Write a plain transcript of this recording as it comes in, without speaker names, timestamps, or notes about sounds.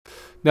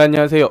네,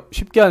 안녕하세요.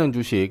 쉽게 하는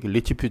주식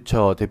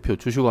리치퓨처 대표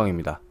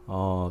주슈광입니다.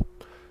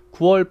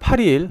 9월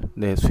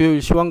 8일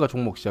수요일 시황과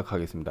종목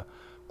시작하겠습니다.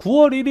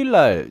 9월 1일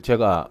날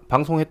제가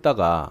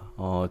방송했다가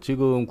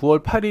지금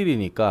 9월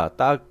 8일이니까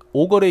딱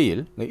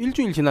 5거래일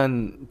일주일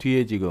지난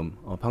뒤에 지금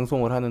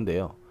방송을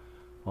하는데요.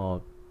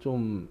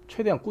 좀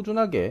최대한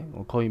꾸준하게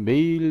거의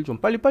매일 좀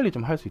빨리빨리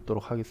좀 할 수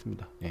있도록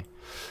하겠습니다.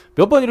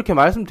 몇 번 이렇게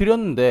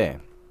말씀드렸는데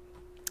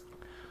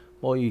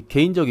이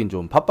개인적인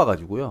좀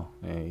바빠가지고요.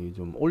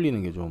 좀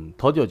올리는 게 좀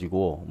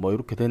더뎌지고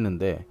이렇게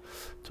됐는데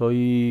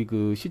저희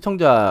그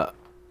시청자님께서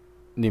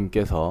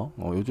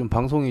요즘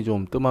방송이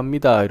좀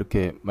뜸합니다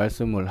이렇게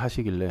말씀을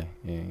하시길래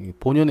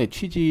본연의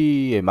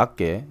취지에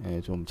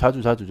맞게 좀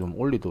자주 좀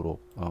올리도록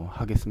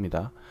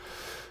하겠습니다.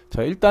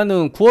 자,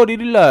 일단은 9월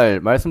 1일 날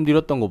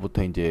말씀드렸던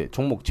것부터 이제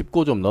종목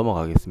짚고 좀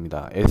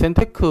넘어가겠습니다.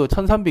 에센테크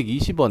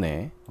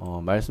 1320원에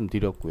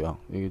말씀드렸고요.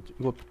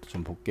 이것부터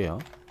좀 볼게요.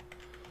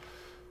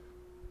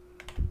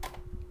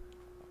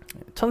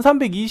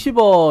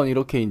 1320원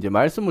이렇게 이제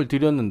말씀을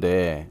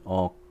드렸는데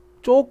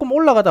조금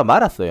올라가다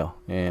말았어요.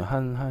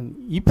 한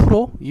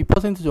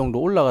 2%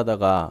 정도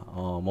올라가다가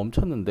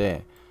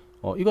멈췄는데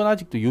이건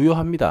아직도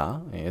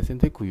유효합니다.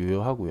 에센테크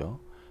유효하고요.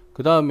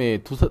 그 다음에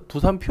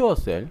두산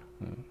퓨어셀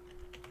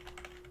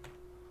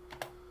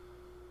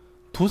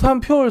두산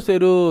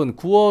퓨어셀은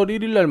 9월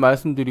 1일날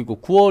말씀드리고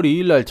 9월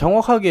 2일날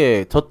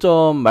정확하게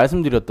저점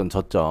말씀드렸던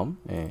저점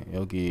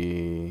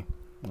여기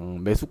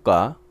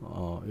매수가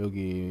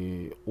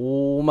여기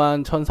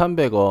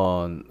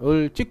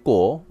 51,300원을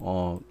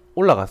찍고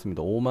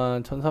올라갔습니다.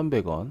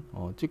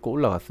 51,300원 찍고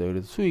올라갔어요.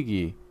 그래서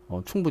수익이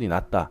충분히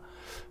났다.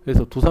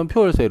 그래서 두산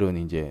퓨어셀은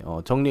이제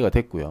정리가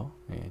됐고요.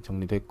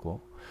 정리됐고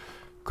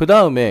그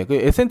다음에 그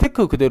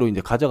에센테크 그대로 이제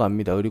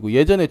가져갑니다. 그리고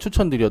예전에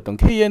추천드렸던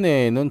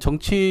KNA는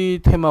정치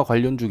테마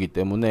관련주기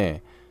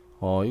때문에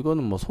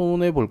이거는 뭐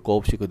손해 볼 거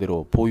없이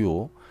그대로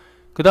보유.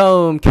 그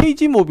다음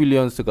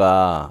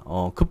KG모빌리언스가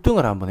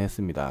급등을 한번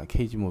했습니다.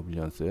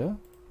 KG모빌리언스.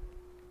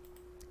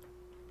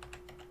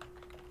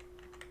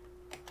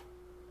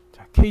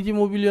 자,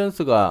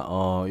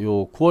 KG모빌리언스가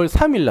요 9월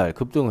 3일날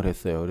급등을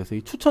했어요. 그래서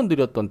이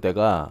추천드렸던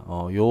때가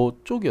요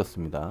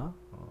쪽이었습니다.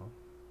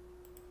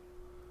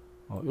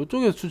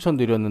 요쪽에서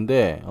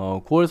추천드렸는데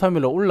 9월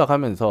 3일날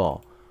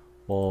올라가면서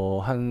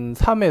한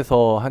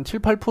 3에서 한 7,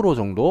 8%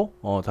 정도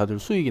다들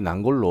수익이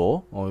난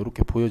걸로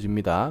이렇게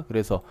보여집니다.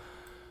 그래서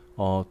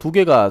두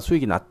개가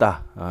수익이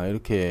났다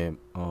이렇게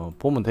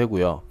보면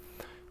되고요.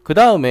 그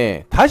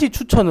다음에 다시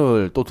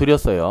추천을 또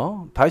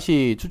드렸어요.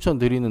 다시 추천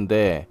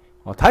드리는데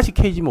다시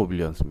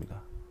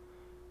KG모빌리언스입니다.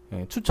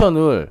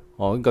 추천을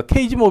그러니까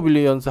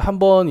KG모빌리언스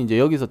한번 이제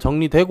여기서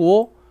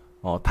정리되고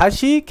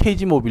다시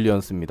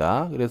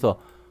KG모빌리언스입니다. 그래서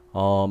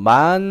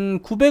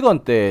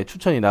 1,900원대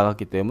추천이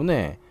나갔기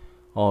때문에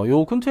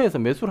요 근처에서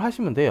매수를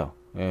하시면 돼요.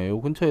 요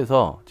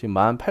근처에서 지금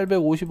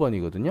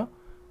 1,850원이거든요.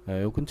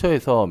 요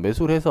근처에서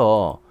매수를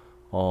해서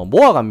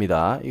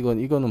모아갑니다.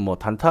 이거는 뭐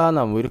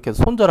단타나 뭐 이렇게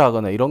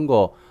손절하거나 이런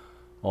거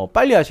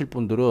빨리 하실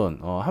분들은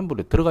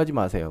함부로 들어가지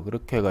마세요.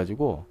 그렇게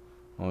해가지고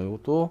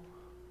이것도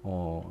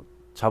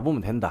잡으면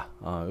된다.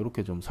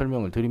 이렇게 좀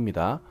설명을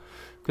드립니다.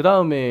 그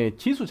다음에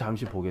지수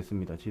잠시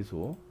보겠습니다.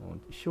 지수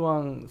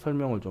시황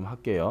설명을 좀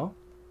할게요.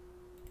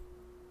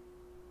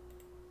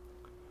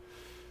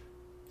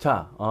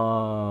 자,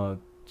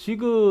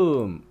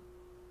 지금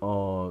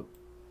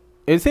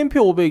S&P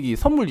 500이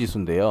선물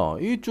지수인데요.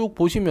 이 쭉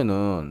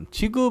보시면은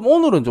지금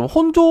오늘은 좀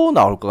혼조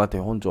나올 것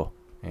같아요. 혼조.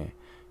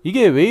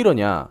 이게 왜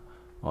이러냐?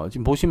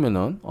 지금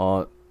보시면은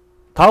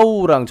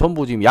다우랑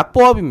전부 지금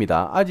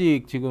약보합입니다.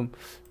 아직 지금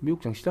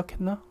미국장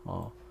시작했나?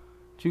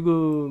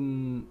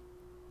 지금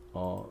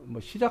뭐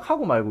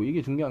시작하고 말고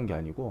이게 중요한 게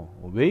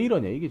아니고 왜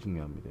이러냐 이게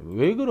중요합니다.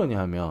 왜 그러냐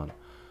하면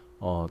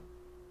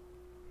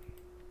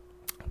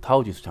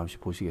다우 지수 잠시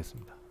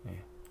보시겠습니다.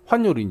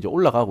 환율이 이제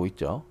올라가고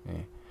있죠.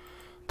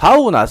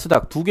 다우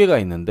나스닥 두 개가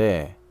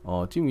있는데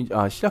지금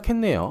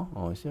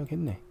시작했네요.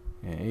 시작했네.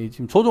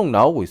 지금 조정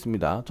나오고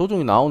있습니다.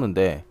 조정이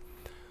나오는데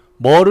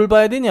뭐를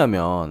봐야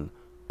되냐면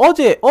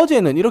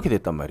어제는 이렇게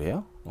됐단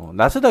말이에요.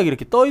 나스닥이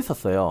이렇게 떠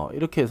있었어요.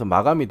 이렇게 해서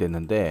마감이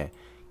됐는데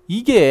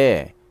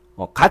이게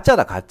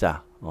가짜다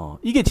가짜.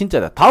 이게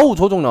진짜다. 다우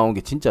조정 나온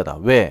게 진짜다.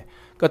 왜?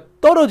 그러니까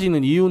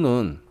떨어지는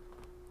이유는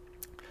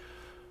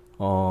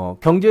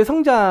경제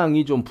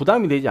성장이 좀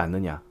부담이 되지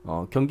않느냐,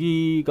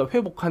 경기가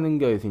회복하는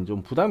것에서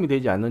좀 부담이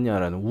되지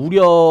않느냐라는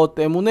우려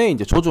때문에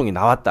이제 조정이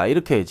나왔다.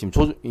 이렇게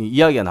지금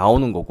이야기가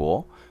나오는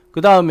거고,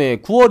 그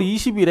다음에 9월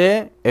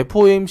 20일에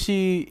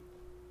FOMC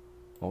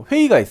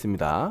회의가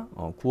있습니다.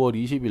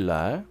 9월 20일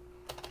날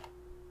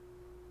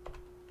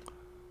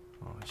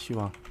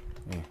시황.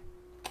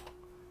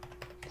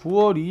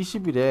 9월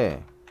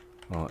 20일에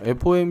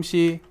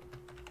FOMC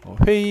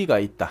회의가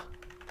있다.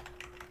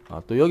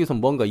 또 여기서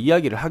뭔가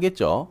이야기를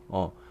하겠죠.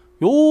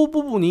 요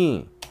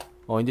부분이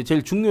이제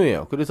제일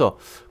중요해요. 그래서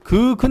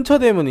그 근처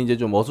되면 이제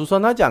좀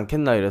어수선하지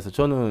않겠나 이래서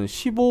저는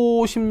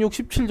 15, 16,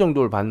 17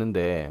 정도를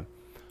봤는데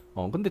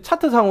근데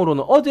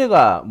차트상으로는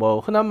어제가 뭐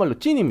흔한 말로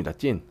찐입니다.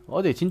 찐.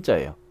 어제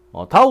진짜예요.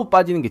 다우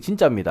빠지는 게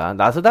진짜입니다.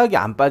 나스닥이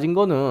안 빠진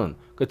거는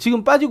그러니까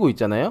지금 빠지고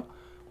있잖아요.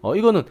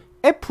 이거는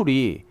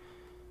애플이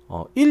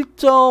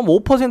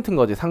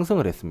 1.5%인가 어제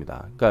상승을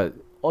했습니다. 그러니까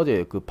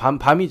어제 그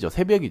밤이죠.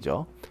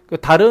 새벽이죠.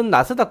 그러니까 다른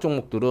나스닥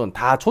종목들은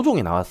다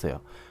조종이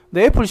나왔어요.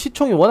 근데 애플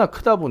시총이 워낙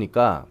크다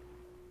보니까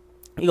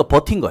이거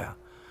버틴 거야.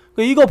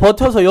 이거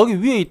버텨서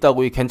여기 위에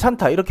있다고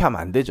괜찮다 이렇게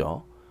하면 안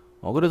되죠.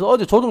 그래서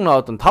어제 조종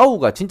나왔던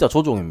다우가 진짜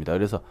조종입니다.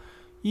 그래서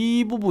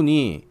이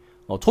부분이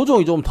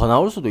조종이 좀 더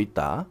나올 수도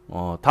있다.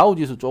 다우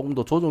지수 조금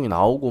더 조종이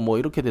나오고 뭐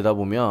이렇게 되다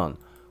보면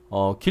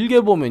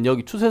길게 보면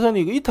여기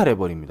추세선이 이거 이탈해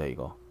버립니다.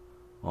 이거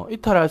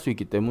이탈할 수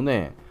있기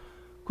때문에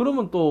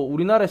그러면 또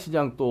우리나라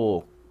시장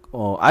또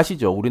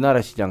아시죠?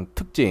 우리나라 시장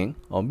특징.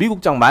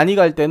 미국장 많이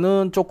갈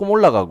때는 조금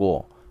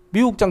올라가고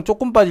미국장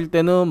조금 빠질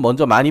때는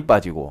먼저 많이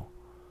빠지고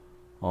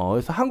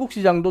그래서 한국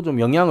시장도 좀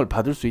영향을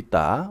받을 수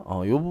있다.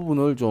 이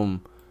부분을 좀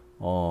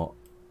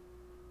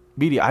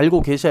미리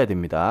알고 계셔야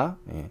됩니다.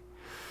 예.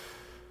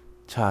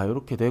 자,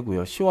 이렇게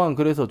되고요. 시황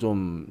그래서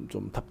좀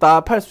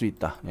답답할 수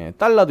있다. 예,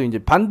 달러도 이제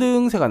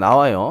반등세가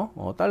나와요.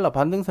 달러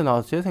반등세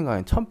나와서 제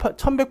생각엔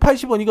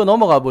 1180원 이거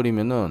넘어가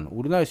버리면은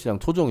우리나라 시장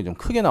조정이 좀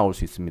크게 나올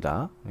수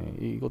있습니다. 예,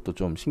 이것도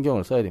좀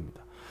신경을 써야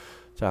됩니다.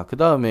 자, 그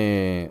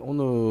다음에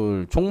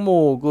오늘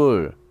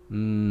종목을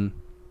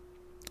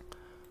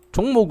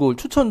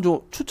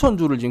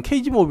추천주를 지금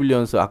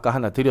KG모빌리언스 아까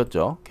하나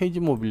드렸죠.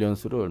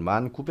 KG모빌리언스를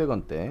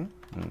 19,900원대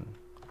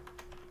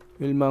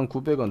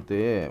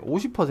 19,900원대에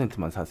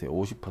 50%만 사세요.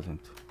 50%.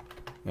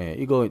 예,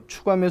 이거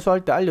추가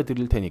매수할 때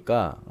알려드릴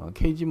테니까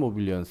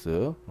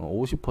KG모빌리언스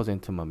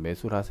 50%만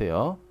매수를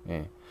하세요.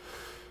 예.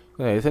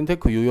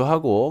 에센테크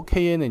유효하고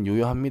KN은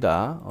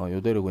유효합니다.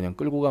 요대로 그냥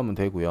끌고 가면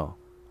되고요.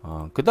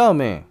 그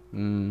다음에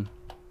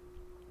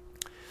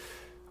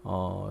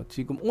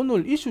지금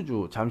오늘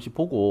이슈주 잠시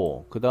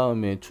보고 그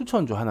다음에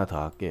추천주 하나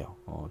더 할게요.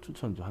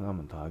 추천주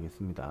하나만 더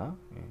하겠습니다.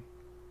 예.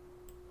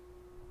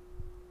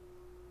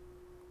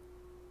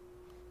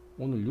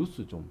 오늘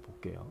뉴스 좀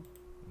볼게요.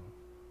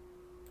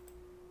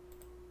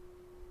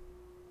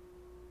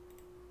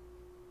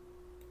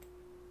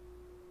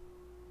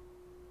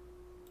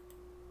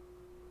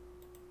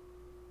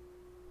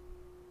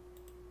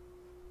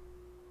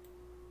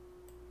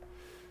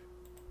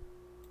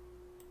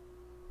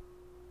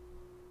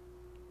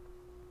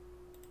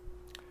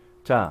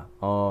 자,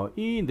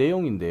 이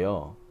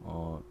내용인데요.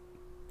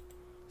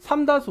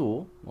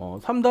 삼다수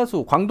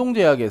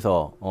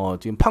광동제약에서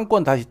지금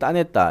판권 다시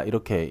따냈다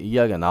이렇게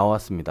이야기가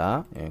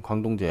나왔습니다. 예,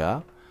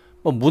 광동제약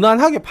뭐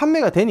무난하게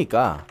판매가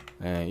되니까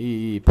예,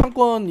 이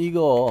판권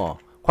이거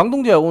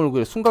광동제약 오늘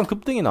그 순간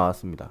급등이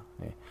나왔습니다.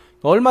 예.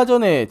 얼마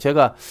전에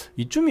제가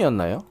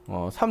이쯤이었나요?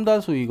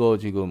 삼다수 이거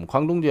지금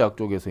광동제약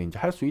쪽에서 이제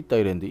할 수 있다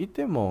이랬는데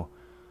이때 뭐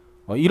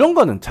이런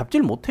거는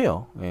잡질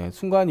못해요. 예,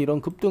 순간 이런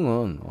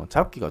급등은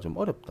잡기가 좀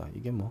어렵다.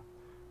 이게 뭐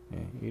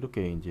예,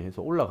 이렇게 이제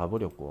해서 올라가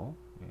버렸고.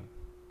 예.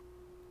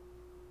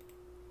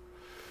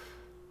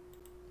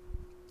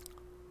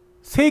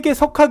 세계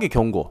석학의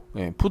경고.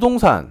 예,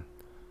 부동산,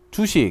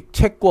 주식,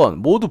 채권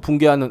모두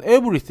붕괴하는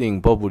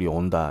에브리띵 버블이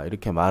온다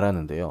이렇게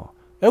말하는데요.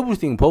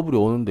 에브리띵 버블이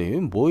오는데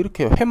뭐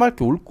이렇게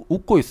해맑게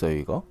웃고 있어요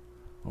이거.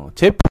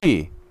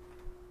 제프리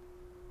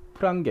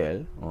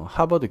프랑겔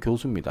하버드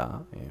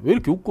교수입니다. 예, 왜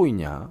이렇게 웃고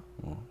있냐.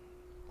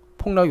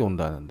 폭락이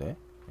온다는데.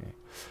 예.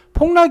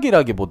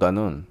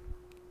 폭락이라기보다는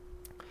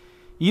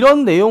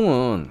이런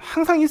내용은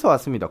항상 있어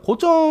왔습니다.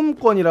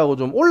 고점권이라고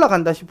좀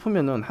올라간다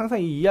싶으면은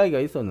항상 이 이야기가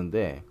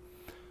있었는데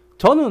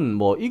저는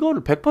뭐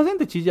이거를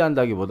 100%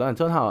 지지한다기보다는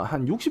저는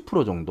한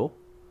 60% 정도.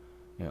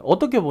 예,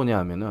 어떻게 보냐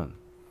하면은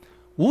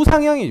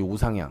우상향이죠.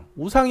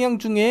 우상향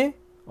중에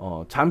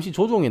잠시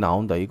조정이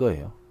나온다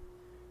이거예요.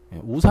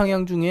 예,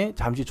 우상향 중에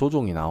잠시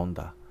조정이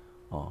나온다.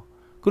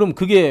 그럼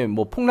그게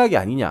뭐 폭락이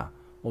아니냐.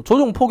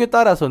 조정폭에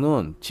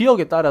따라서는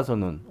지역에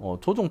따라서는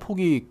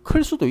조정폭이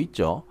클 수도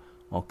있죠.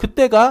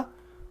 그때가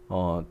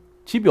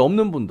집이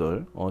없는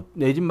분들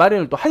내 집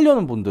마련을 또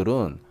하려는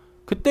분들은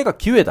그때가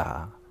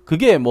기회다.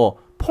 그게 뭐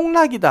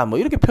폭락이다 뭐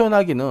이렇게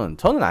표현하기는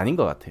저는 아닌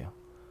것 같아요.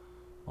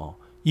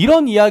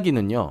 이런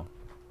이야기는요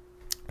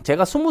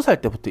제가 20살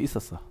때부터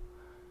있었어.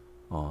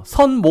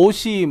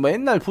 선모시 뭐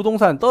옛날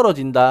부동산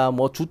떨어진다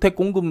뭐 주택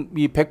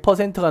공급이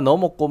 100%가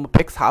넘었고 뭐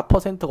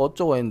 104%가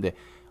어쩌고 했는데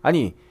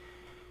아니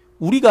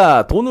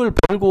우리가 돈을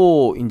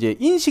벌고 이제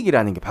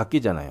인식이라는 게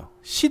바뀌잖아요.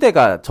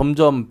 시대가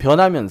점점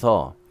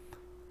변하면서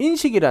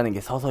인식이라는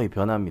게 서서히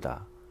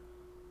변합니다.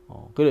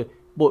 그래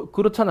뭐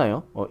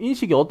그렇잖아요.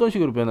 인식이 어떤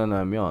식으로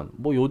변하냐면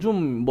뭐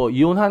요즘 뭐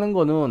이혼하는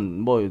거는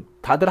뭐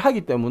다들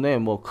하기 때문에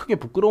뭐 크게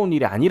부끄러운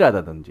일이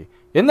아니라든지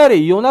옛날에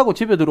이혼하고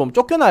집에 들어오면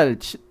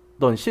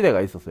쫓겨나던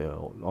시대가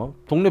있었어요.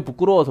 동네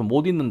부끄러워서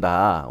못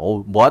있는다.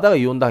 뭐 하다가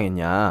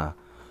이혼당했냐.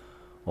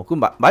 그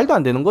말도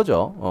안 되는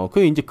거죠.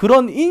 그 이제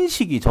그런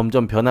인식이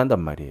점점 변한단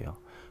말이에요.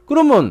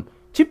 그러면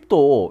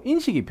집도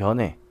인식이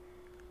변해.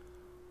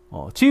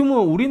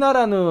 지금은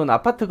우리나라는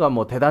아파트가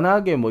뭐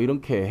대단하게 뭐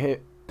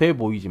이렇게 돼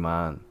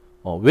보이지만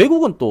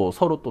외국은 또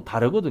서로 또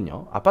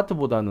다르거든요.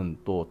 아파트보다는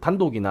또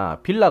단독이나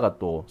빌라가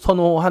또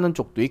선호하는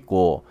쪽도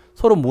있고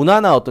서로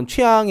문화나 어떤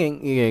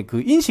취향의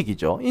그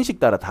인식이죠. 인식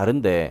따라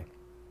다른데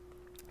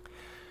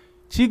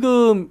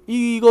지금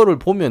이거를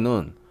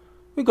보면은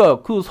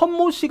그러니까 그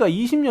선모 씨가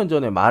 20년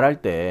전에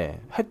말할 때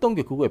했던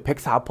게 그거에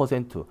 104%.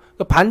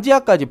 그러니까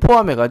반지하까지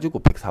포함해 가지고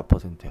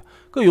 104%야.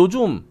 그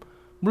요즘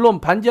물론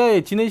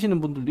반지하에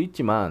지내시는 분들도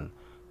있지만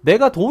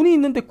내가 돈이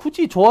있는데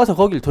굳이 좋아서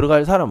거길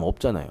들어갈 사람은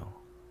없잖아요.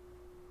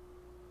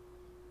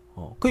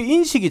 그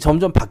인식이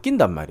점점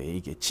바뀐단 말이에요.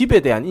 이게 집에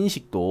대한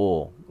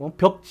인식도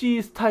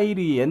벽지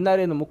스타일이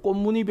옛날에는 뭐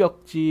꽃무늬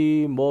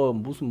벽지 뭐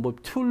무슨 뭐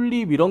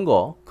튤립 이런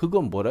거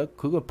그건 뭐라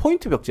그거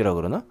포인트 벽지라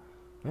그러나?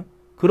 예?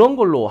 그런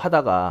걸로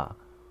하다가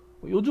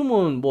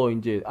요즘은 뭐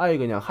이제 아예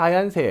그냥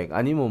하얀색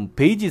아니면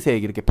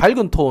베이지색 이렇게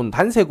밝은 톤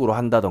단색으로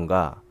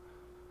한다던가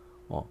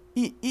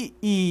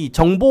이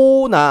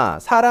정보나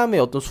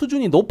사람의 어떤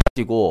수준이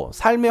높아지고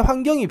삶의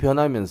환경이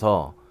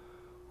변하면서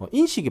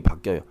인식이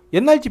바뀌어요.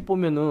 옛날 집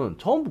보면은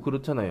전부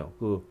그렇잖아요.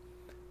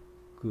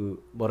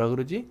 그 뭐라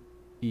그러지?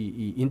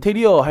 이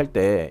인테리어 할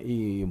때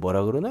이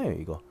뭐라 그러나요,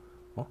 이거?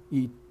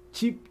 이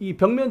집 이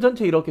벽면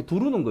전체 이렇게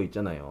두르는 거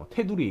있잖아요.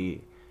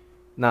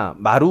 테두리나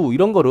마루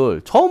이런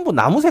거를 전부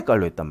나무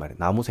색깔로 했단 말이에요.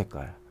 나무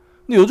색깔.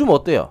 근데 요즘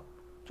어때요?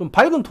 좀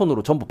밝은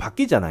톤으로 전부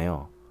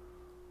바뀌잖아요.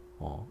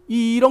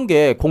 이런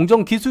게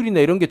공정 기술이나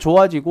이런 게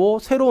좋아지고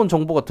새로운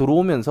정보가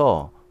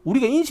들어오면서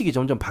우리가 인식이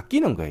점점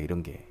바뀌는 거예요,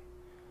 이런 게.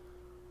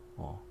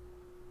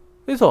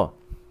 그래서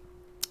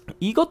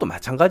이것도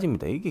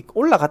마찬가지입니다. 이게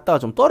올라갔다가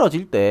좀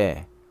떨어질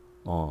때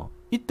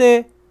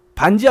이때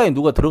반지하에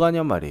누가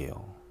들어가냔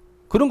말이에요.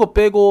 그런 거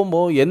빼고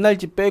뭐 옛날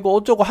집 빼고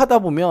어쩌고 하다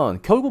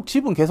보면 결국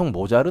집은 계속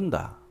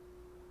모자른다.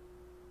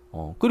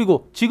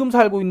 그리고 지금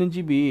살고 있는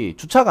집이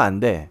주차가 안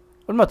돼.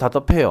 얼마나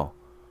답답해요.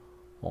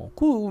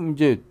 그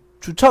이제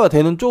주차가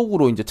되는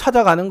쪽으로 이제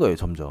찾아가는 거예요,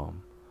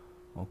 점점.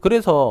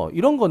 그래서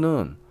이런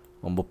거는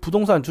뭐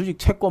부동산, 주식,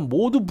 채권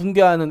모두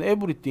붕괴하는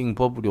에브리띵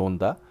버블이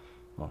온다.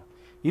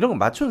 이런 거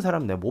맞추는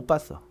사람 내가 못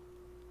봤어.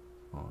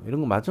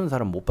 이런 거 맞추는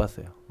사람 못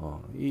봤어요.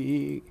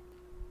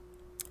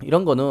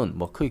 이런 거는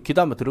뭐 크게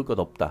기대하면 들을 것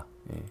없다.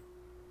 예.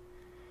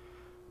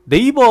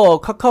 네이버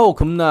카카오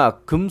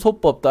급락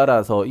금소법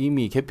따라서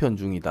이미 개편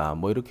중이다.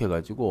 뭐 이렇게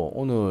해가지고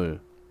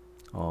오늘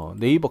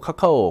네이버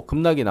카카오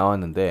급락이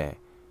나왔는데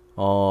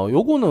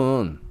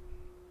요거는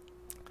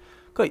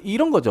그러니까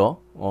이런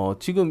거죠.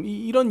 지금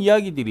이런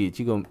이야기들이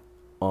지금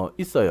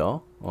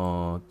있어요.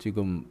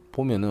 지금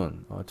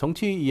보면은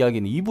정치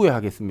이야기는 2부에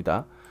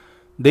하겠습니다.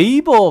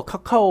 네이버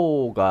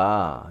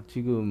카카오가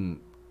지금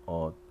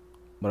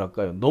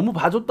뭐랄까요, 너무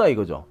봐줬다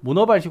이거죠.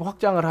 문어발식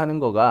확장을 하는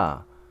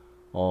거가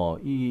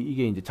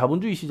이게 이제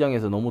자본주의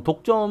시장에서 너무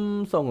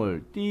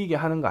독점성을 띄게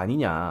하는 거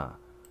아니냐.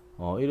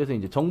 이래서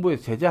이제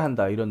정부에서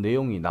제재한다 이런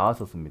내용이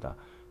나왔었습니다.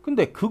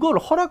 근데 그걸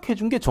허락해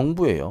준 게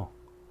정부예요.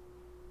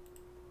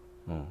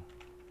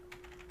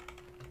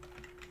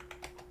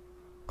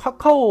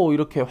 카카오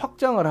이렇게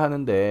확장을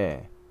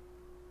하는데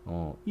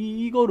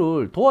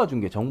이거를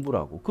도와준 게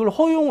정부라고. 그걸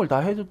허용을 다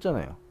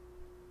해줬잖아요.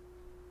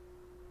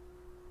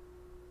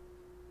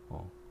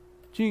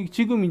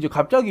 지금 이제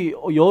갑자기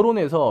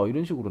여론에서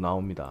이런 식으로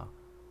나옵니다.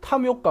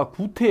 탐욕과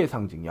구태의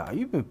상징. 야,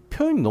 이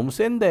표현이 너무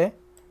센데?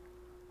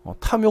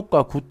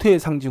 탐욕과 구태의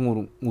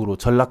상징으로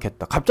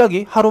전락했다.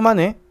 갑자기 하루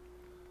만에?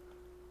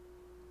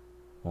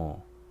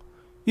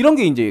 이런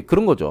게 이제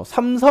그런 거죠.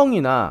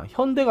 삼성이나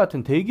현대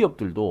같은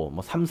대기업들도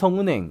뭐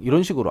삼성은행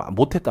이런 식으로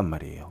못했단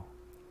말이에요.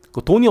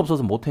 그 돈이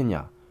없어서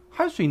못했냐?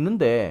 할 수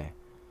있는데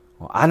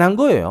안 한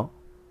거예요.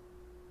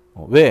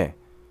 왜?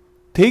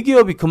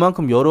 대기업이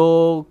그만큼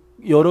여러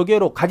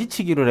개로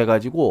가지치기를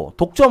해가지고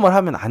독점을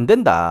하면 안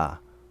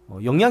된다.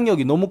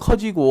 영향력이 너무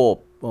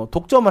커지고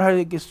독점을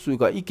할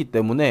수가 있기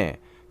때문에,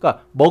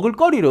 그러니까 먹을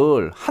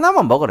거리를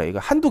하나만 먹어라. 이거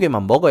한두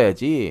개만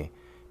먹어야지.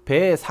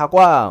 배,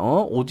 사과,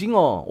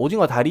 오징어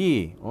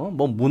다리,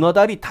 뭐 문어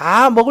다리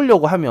다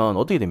먹으려고 하면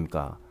어떻게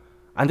됩니까?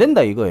 안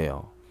된다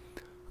이거예요.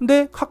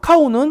 근데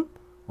카카오는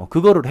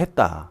그거를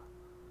했다.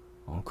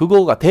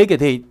 그거가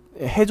되게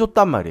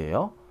해줬단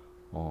말이에요.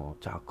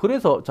 자,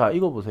 그래서 자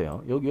이거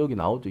보세요. 여기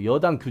나오죠.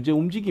 여당 규제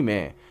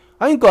움직임에.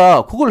 아니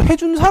그러니까 그걸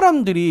해준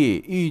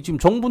사람들이 이 지금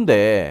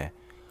정부인데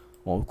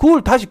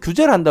그걸 다시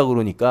규제를 한다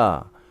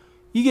그러니까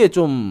이게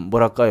좀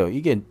뭐랄까요?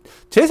 이게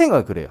제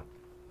생각은 그래요.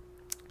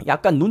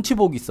 약간 눈치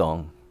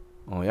보기성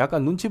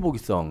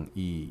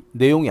이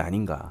내용이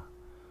아닌가.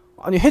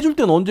 아니 해줄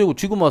때는 언제고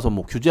지금 와서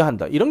뭐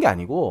규제한다 이런 게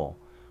아니고,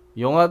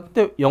 영화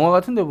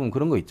같은 데 보면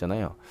그런 거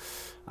있잖아요.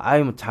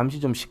 아이 뭐 잠시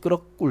좀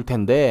시끄러울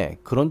텐데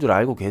그런 줄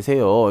알고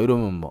계세요.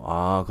 이러면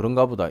뭐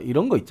그런가 보다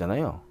이런 거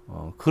있잖아요.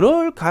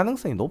 그럴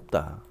가능성이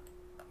높다.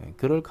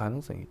 그럴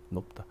가능성이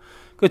높다.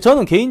 그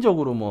저는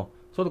개인적으로 뭐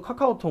저도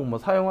카카오톡 뭐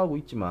사용하고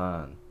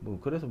있지만 뭐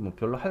그래서 뭐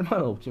별로 할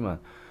말은 없지만,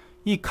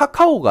 이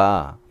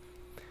카카오가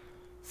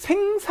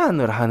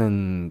생산을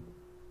하는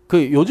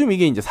그 요즘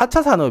이게 이제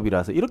 4차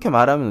산업이라서 이렇게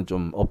말하면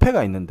좀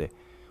어폐가 있는데,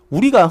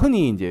 우리가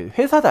흔히 이제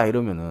회사다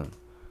이러면은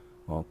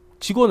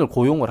직원을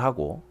고용을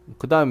하고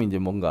그 다음에 이제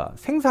뭔가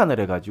생산을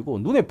해가지고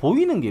눈에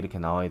보이는 게 이렇게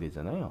나와야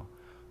되잖아요.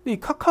 근데 이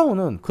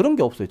카카오는 그런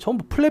게 없어요.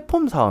 전부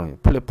플랫폼 사업이에요.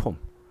 플랫폼.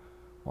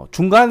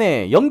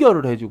 중간에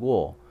연결을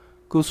해주고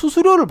그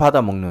수수료를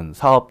받아 먹는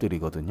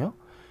사업들이거든요.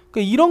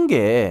 그러니까 이런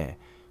게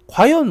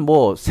과연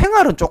뭐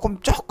생활은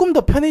조금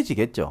더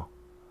편해지겠죠.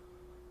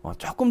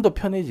 조금 더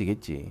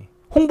편해지겠지.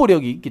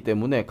 홍보력이 있기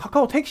때문에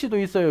카카오 택시도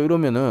있어요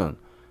이러면은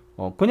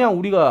그냥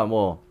우리가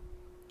뭐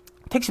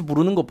택시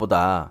부르는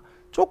것보다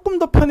조금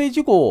더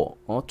편해지고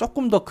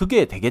조금 더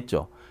그게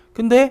되겠죠.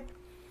 근데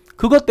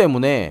그것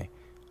때문에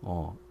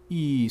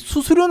이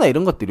수수료나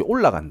이런 것들이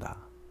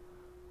올라간다.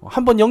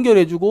 한번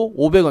연결해주고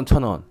 500원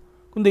 1000원.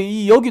 근데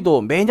이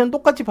여기도 매년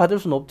똑같이 받을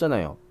수는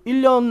없잖아요.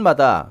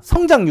 1년마다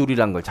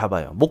성장률이란 걸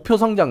잡아요. 목표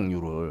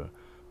성장률을.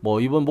 뭐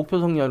이번 목표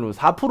성장률을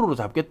 4%로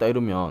잡겠다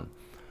이러면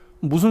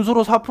무슨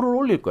수로 4%를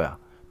올릴 거야.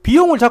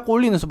 비용을 자꾸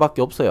올리는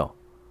수밖에 없어요.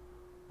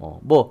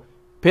 뭐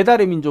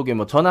배달의 민족에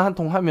뭐 전화 한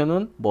통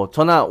하면은 뭐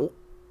전화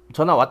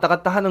왔다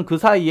갔다 하는 그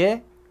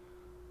사이에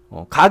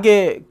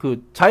가게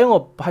그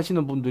자영업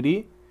하시는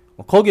분들이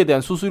거기에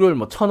대한 수수료를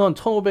뭐 1000원,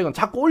 1500원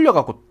자꾸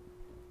올려갖고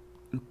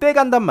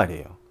떼간단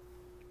말이에요.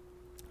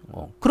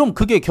 그럼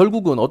그게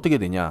결국은 어떻게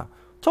되냐?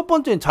 첫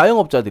번째는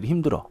자영업자들이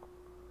힘들어.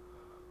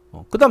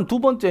 그 다음 두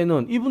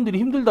번째는 이분들이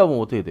힘들다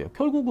보면 어떻게 돼요?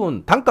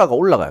 결국은 단가가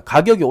올라가요.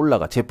 가격이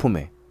올라가,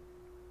 제품에.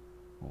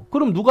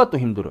 그럼 누가 또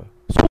힘들어요?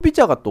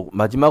 소비자가 또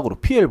마지막으로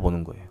피해를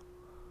보는 거예요.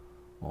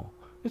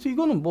 그래서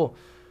이거는 뭐,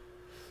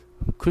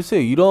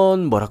 글쎄요,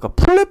 이런, 뭐랄까,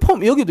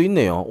 플랫폼, 여기도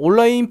있네요.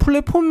 온라인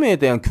플랫폼에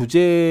대한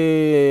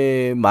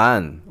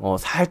규제만,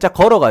 살짝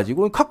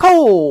걸어가지고,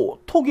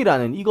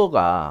 카카오톡이라는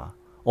이거가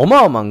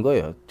어마어마한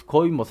거예요.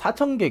 거의 뭐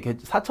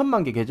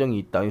 4천만 개 계정이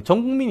있다.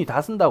 전 국민이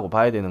다 쓴다고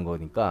봐야 되는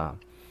거니까.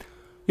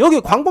 여기에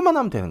광고만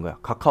하면 되는 거야.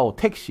 카카오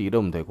택시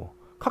이러면 되고.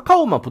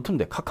 카카오만 붙으면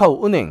돼.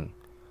 카카오 은행.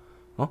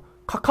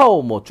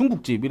 카카오 뭐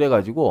중국집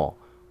이래가지고,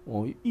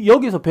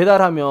 여기서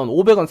배달하면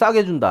 500원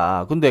싸게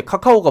준다. 근데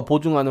카카오가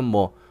보증하는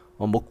뭐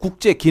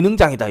국제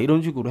기능장이다.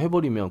 이런 식으로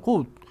해버리면,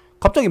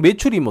 갑자기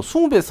매출이 뭐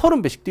 20배,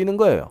 30배씩 뛰는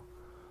거예요.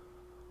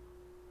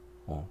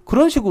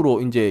 그런 식으로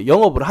이제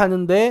영업을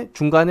하는데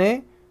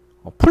중간에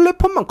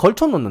플랫폼만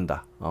걸쳐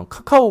놓는다.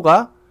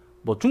 카카오가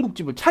뭐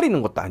중국집을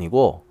차리는 것도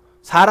아니고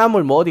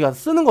사람을 뭐 어디 가서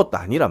쓰는 것도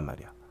아니란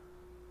말이야.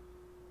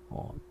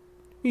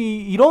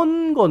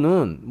 이런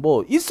거는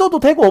뭐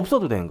있어도 되고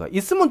없어도 되는 거야.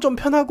 있으면 좀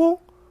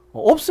편하고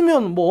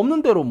없으면 뭐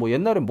없는 대로 뭐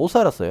옛날에 못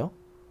살았어요.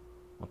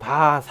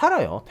 다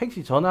살아요.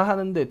 택시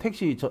전화하는데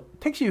택시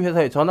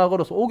회사에 전화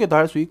걸어서 오게도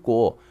할 수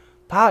있고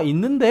다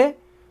있는데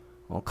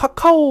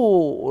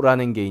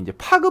카카오라는 게 이제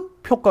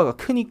파급 효과가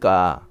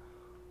크니까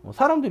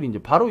사람들이 이제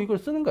바로 이걸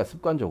쓰는 거야,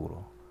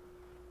 습관적으로.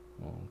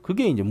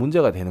 그게 이제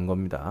문제가 되는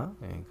겁니다.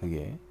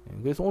 그게.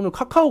 그래서 오늘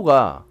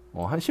카카오가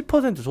한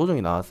 10%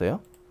 조정이 나왔어요.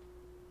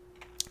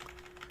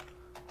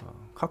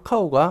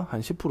 카카오가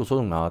한 10%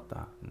 조정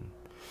나왔다.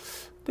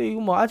 근데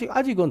이거 뭐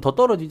아직은 더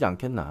떨어지지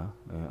않겠나.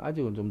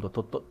 아직은 좀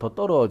더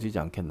떨어지지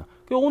않겠나.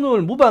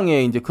 오늘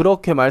무방에 이제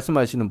그렇게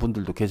말씀하시는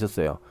분들도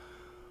계셨어요.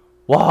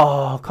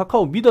 와,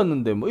 카카오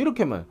믿었는데 뭐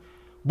이렇게만.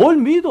 뭘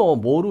믿어,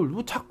 뭐를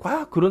자꾸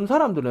그런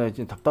사람들은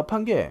진짜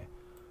답답한 게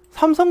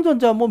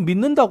삼성전자 뭐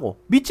믿는다고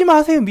믿지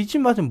마세요.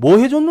 뭐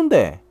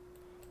해줬는데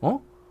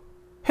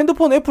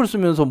핸드폰 애플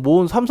쓰면서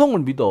뭔 삼성을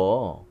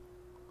믿어.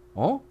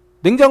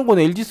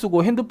 냉장고는 LG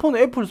쓰고 핸드폰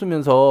애플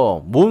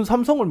쓰면서 뭔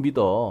삼성을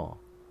믿어.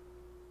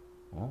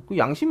 그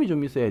양심이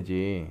좀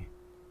있어야지.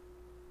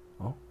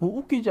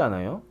 웃기지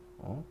않아요?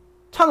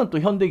 차는 또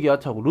현대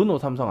기아차고 르노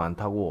삼성 안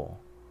타고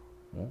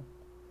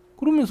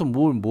그러면서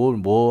뭘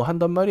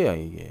한단 말이야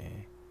이게.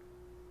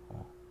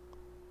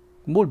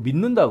 뭘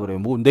믿는다 그래.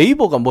 뭐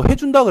네이버가 뭐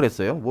해준다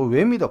그랬어요. 뭘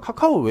왜 믿어?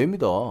 카카오 왜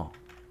믿어?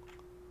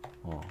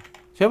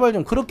 제발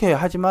좀 그렇게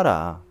하지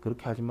마라.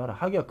 그렇게 하지 마라.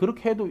 하기야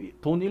그렇게 해도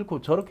돈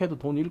잃고 저렇게 해도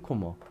돈 잃고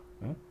뭐.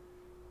 예?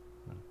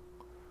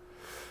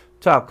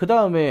 자, 그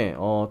다음에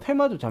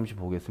테마주 잠시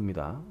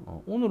보겠습니다.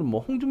 오늘은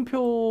뭐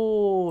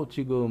홍준표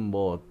지금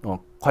뭐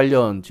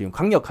관련 지금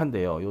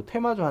강력한데요. 요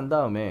테마주 한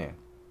다음에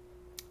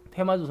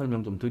테마주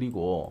설명 좀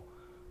드리고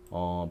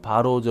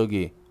바로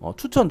저기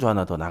추천주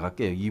하나 더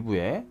나갈게요.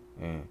 2부에.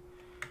 예.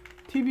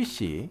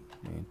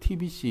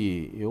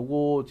 TBC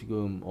요거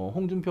지금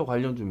홍준표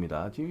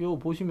관련주입니다. 지금 요거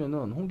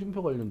보시면은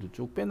홍준표 관련주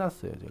쭉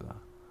빼놨어요, 제가.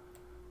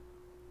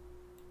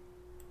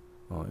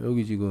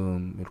 여기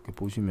지금 이렇게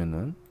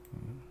보시면은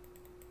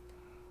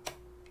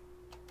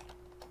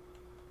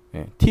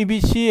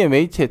TBC,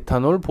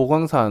 MH에탄올,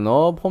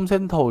 보광산업,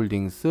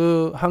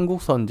 홈센터홀딩스,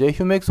 한국선제,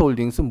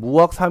 휴맥스홀딩스,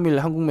 무학 3일,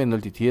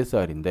 한국매널티,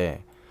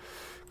 DSR인데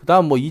그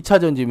다음 뭐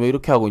 2차전지 뭐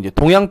이렇게 하고 이제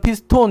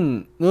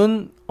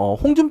동양피스톤은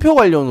홍준표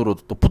관련으로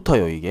또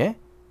붙어요 이게.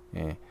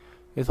 예.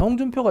 그래서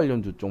홍준표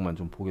관련주 쪽만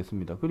좀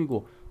보겠습니다.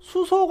 그리고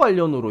수소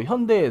관련으로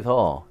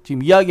현대에서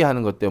지금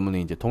이야기하는 것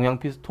때문에 이제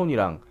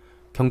동양피스톤이랑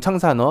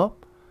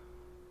경창산업,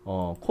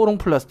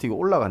 코롱플라스틱이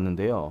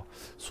올라갔는데요.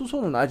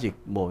 수소는 아직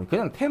뭐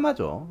그냥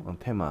테마죠.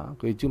 테마.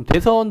 지금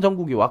대선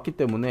전국이 왔기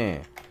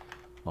때문에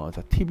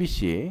자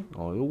TBC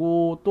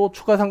요거 또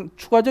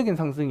추가적인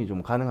상승이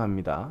좀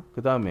가능합니다.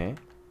 그 다음에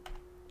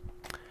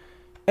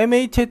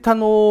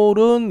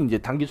MH에탄올은 이제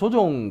단기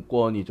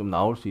조정권이 좀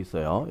나올 수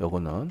있어요.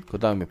 요거는. 그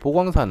다음에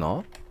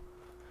보광산업도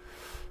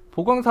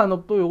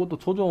요것도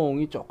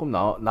조정이 조금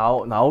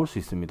나올 수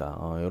있습니다.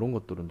 요런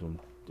것들은 좀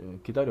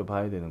기다려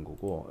봐야 되는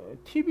거고,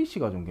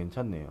 TBC가 좀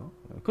괜찮네요.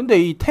 근데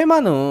이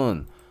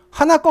테마는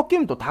하나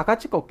꺾이면 또 다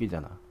같이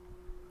꺾이잖아.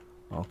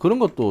 그런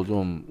것도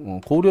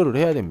좀 고려를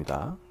해야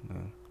됩니다.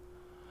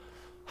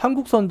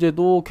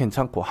 한국선제도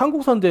괜찮고,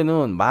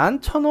 한국선제는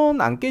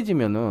 11,000원 안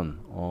깨지면은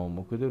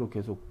뭐 그대로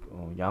계속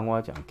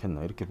양호하지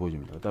않겠나 이렇게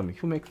보여집니다. 그 다음에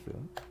휴맥스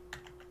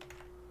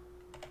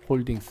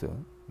홀딩스,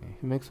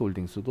 휴맥스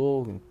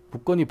홀딩스도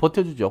굳건히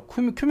버텨주죠.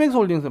 휴맥스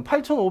홀딩스는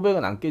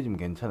 8,500원 안 깨지면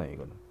괜찮아요.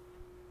 이거는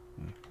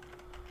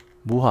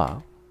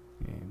무학,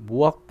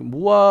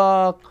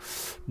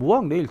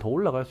 무학 내일 더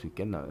올라갈 수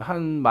있겠나.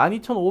 한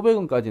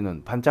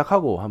 12,500원까지는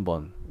반짝하고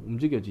한번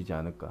움직여지지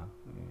않을까.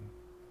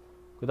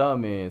 그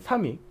다음에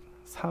 3일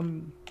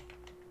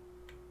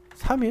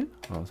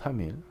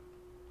 3일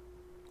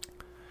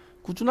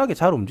꾸준하게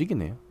잘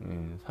움직이네요.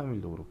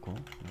 3일도 그렇고.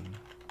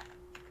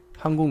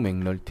 한국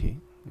맥널티,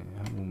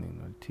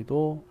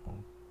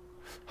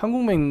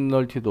 한국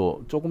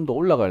맥널티도 조금 더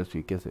올라갈 수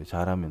있겠어요.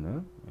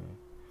 잘하면은.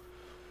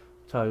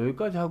 자,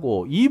 여기까지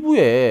하고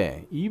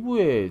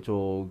 2부에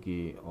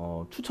저기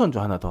추천주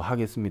하나 더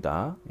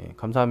하겠습니다.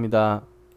 감사합니다.